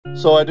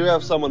So I do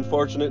have some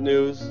unfortunate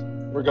news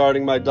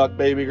regarding my duck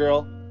baby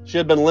girl. She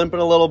had been limping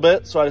a little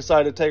bit, so I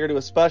decided to take her to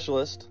a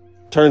specialist.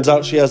 Turns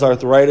out she has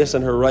arthritis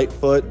in her right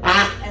foot.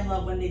 I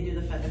love when they do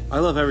the feather. I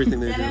love everything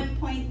they do.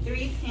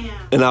 7.3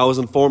 pounds. And I was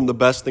informed the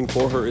best thing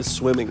for her is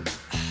swimming.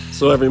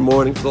 So every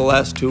morning for the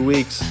last 2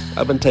 weeks,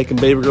 I've been taking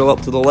baby girl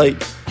up to the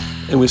lake,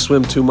 and we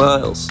swim 2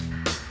 miles.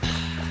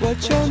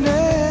 What's your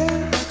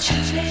name?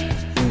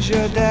 Who's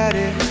your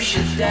daddy? Who's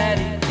your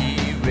daddy?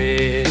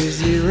 Is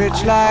he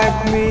rich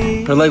like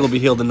me? Her leg will be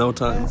healed in no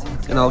time,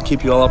 and I'll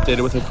keep you all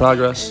updated with her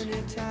progress.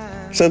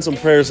 Send some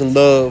prayers and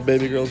love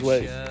baby girl's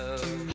way.